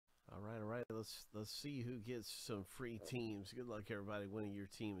Let's see who gets some free teams. Good luck, everybody, winning your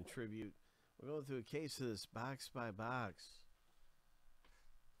team in tribute. We're going through a case of this box by box.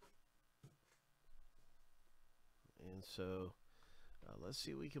 And so let's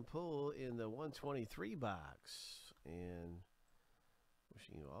see what we can pull in the 123 box. And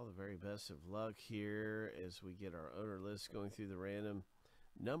wishing you all the very best of luck here as we get our owner list going through the random.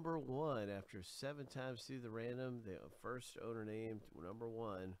 Number 1, after 7 times through the random, the first owner named number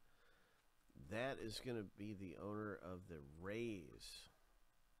 1. That is going to be the owner of the Rays.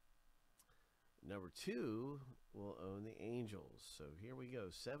 Number 2 will own the Angels. So here we go,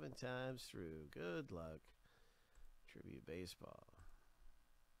 7 times through. Good luck. Tribute Baseball.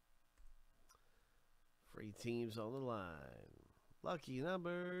 Free teams on the line. Lucky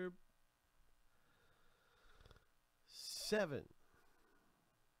number 7.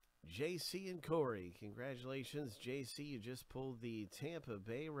 JC and Corey. Congratulations, JC. You just pulled the Tampa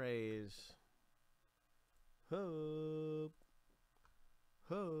Bay Rays. Hope.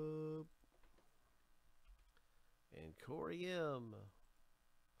 Hope. And Corey M.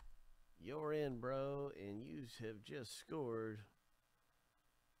 You're in, bro. And you have just scored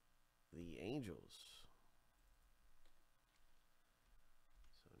the Angels.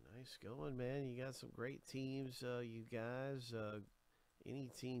 So nice going, man. You got some great teams, you guys.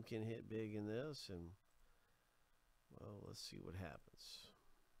 Any team can hit big in this, and well, let's see what happens.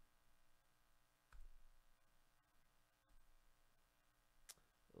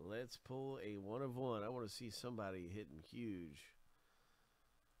 Let's pull a 1 of 1. I want to see somebody hitting huge.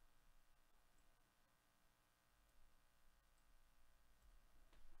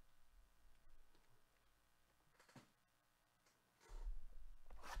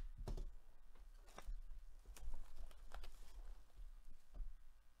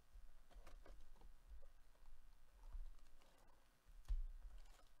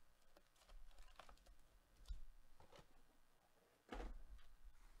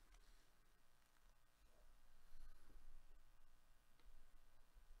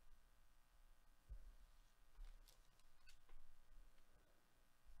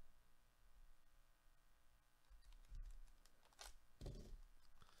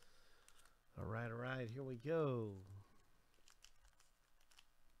 All right, here we go.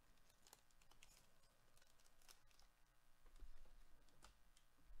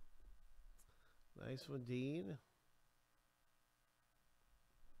 Nice one, Dean.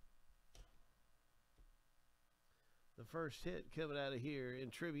 The first hit coming out of here in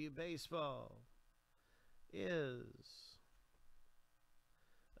Tribute Baseball is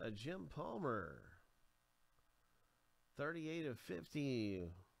a Jim Palmer. 38 of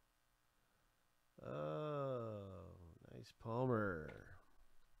 50. Oh, nice Palmer.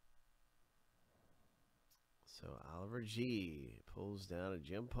 So Oliver G pulls down a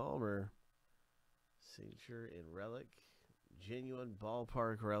Jim Palmer. Signature in relic. Genuine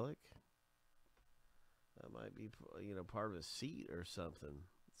ballpark relic. That might be, you know, part of a seat or something.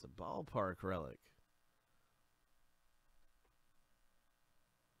 It's a ballpark relic.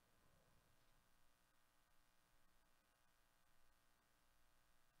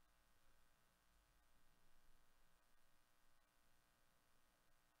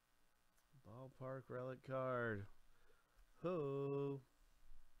 Ballpark relic card. Hope.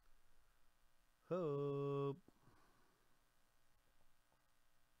 Hope.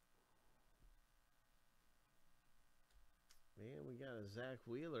 Man, we got a Zach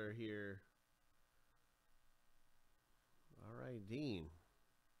Wheeler here. All right, Dean.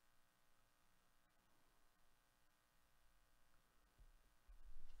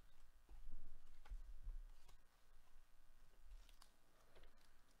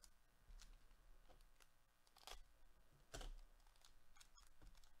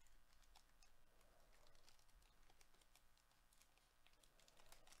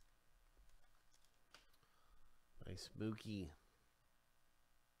 Nice Mookie.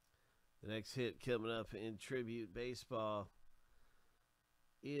 The next hit coming up in Tribute Baseball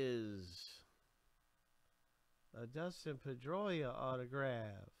is a Dustin Pedroia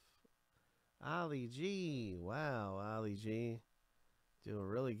autograph. Ollie G. Wow, Ollie G. Doing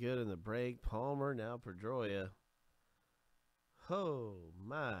really good in the break. Palmer, now Pedroia. Oh,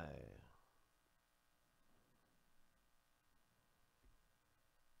 my.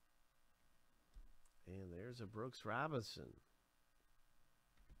 And there's a Brooks Robinson.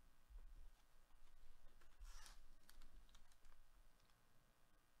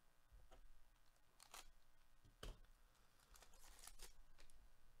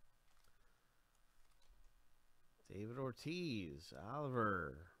 David Ortiz,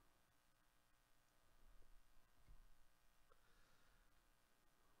 Oliver.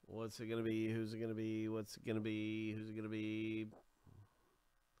 What's it going to be? Who's it going to be? What's it going to be? Who's it going to be?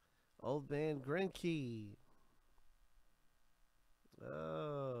 Old Man Greinke.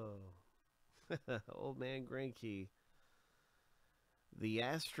 Oh. Old Man Greinke. The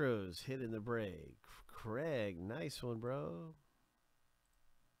Astros hit in the break. Craig, nice one, bro.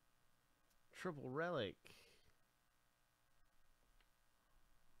 Triple relic.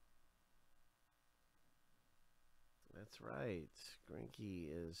 That's right. Greinke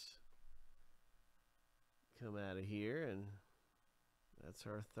is come out of here, and that's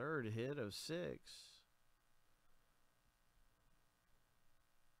our third hit of 6.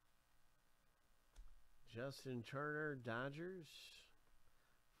 Justin Turner, Dodgers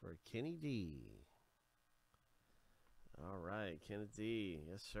for Kenny D. All right, Kenneth D.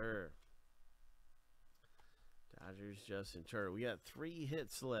 Yes, sir. Dodgers, Justin Turner. We got 3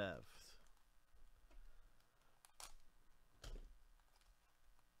 hits left.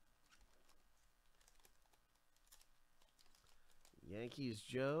 Yankees,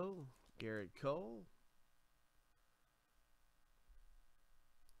 Joe. Garrett Cole.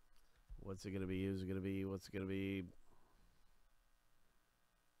 What's it going to be? Who's it going to be? What's it going to be?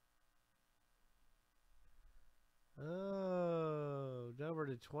 Oh, number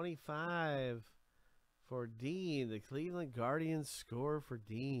to 25 for Dean. The Cleveland Guardians score for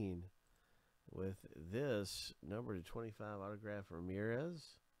Dean with this number to 25 autograph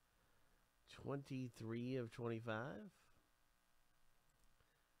Ramirez. 23 of 25.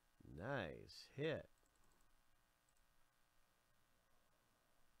 Nice hit.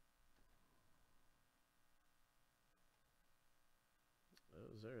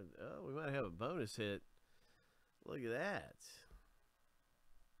 Oh, we might have a bonus hit. Look at that.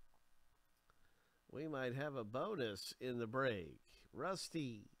 We might have a bonus in the break.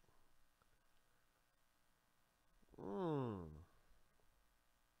 Rusty.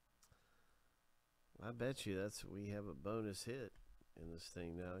 I bet you we have a bonus hit in this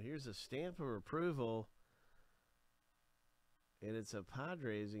thing now. Here's a stamp of approval. And it's a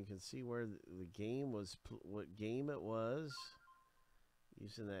Padres. You can see where the game was, what game it was.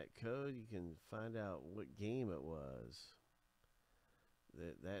 Using that code, you can find out what game it was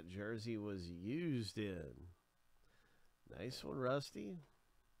that jersey was used in. Nice one, Rusty.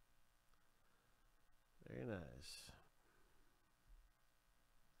 Very nice.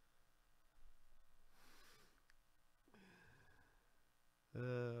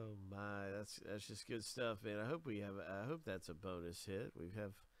 Oh my, that's just good stuff, man. I hope that's a bonus hit. We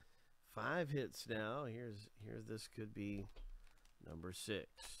have 5 hits now. This could be number 6.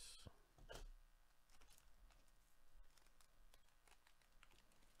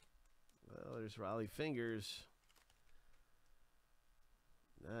 Well, there's Raleigh Fingers.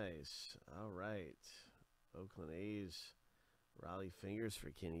 Nice. All right. Oakland A's. Raleigh Fingers for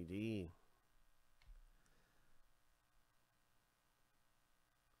Kenny D.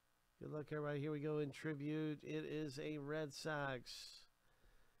 Good luck, everybody. Here we go in tribute. It is a Red Sox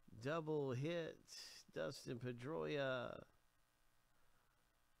double hit. Dustin Pedroia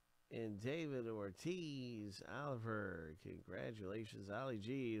and David Ortiz. Oliver, congratulations, Ollie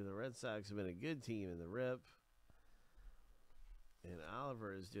G. The Red Sox have been a good team in the RIP. And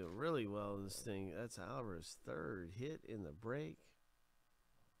Oliver is doing really well in this thing. That's Oliver's 3rd hit in the break.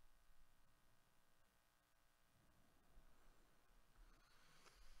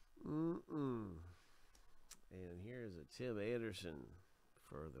 And here's a Tim Anderson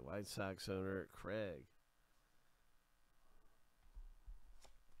for the White Sox owner, Craig.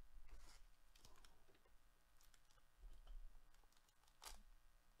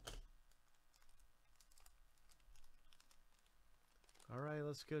 All right,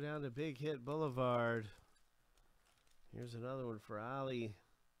 let's go down to Big Hit Boulevard. Here's another one for Ollie.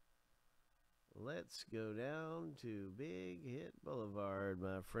 Let's go down to Big Hit Boulevard,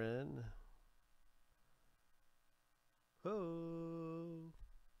 my friend. Ho!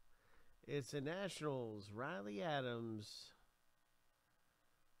 It's the Nationals, Riley Adams.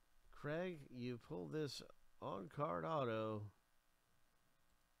 Craig, you pulled this on-card auto.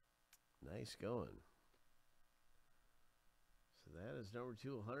 Nice going. So that is number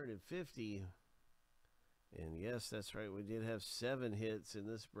 250. And yes, that's right. We did have 7 hits in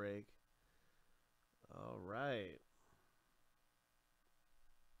this break. All right.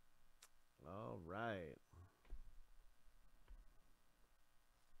 All right.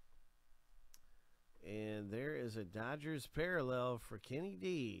 And there is a Dodgers parallel for Kenny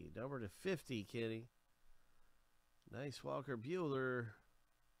D. Number to 50, Kenny. Nice Walker Buehler.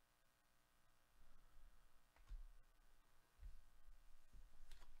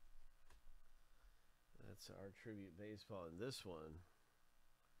 That's our tribute baseball in this one.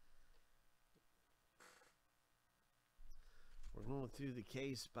 Going through the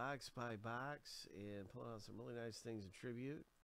case box by box and pulling out some really nice things in tribute.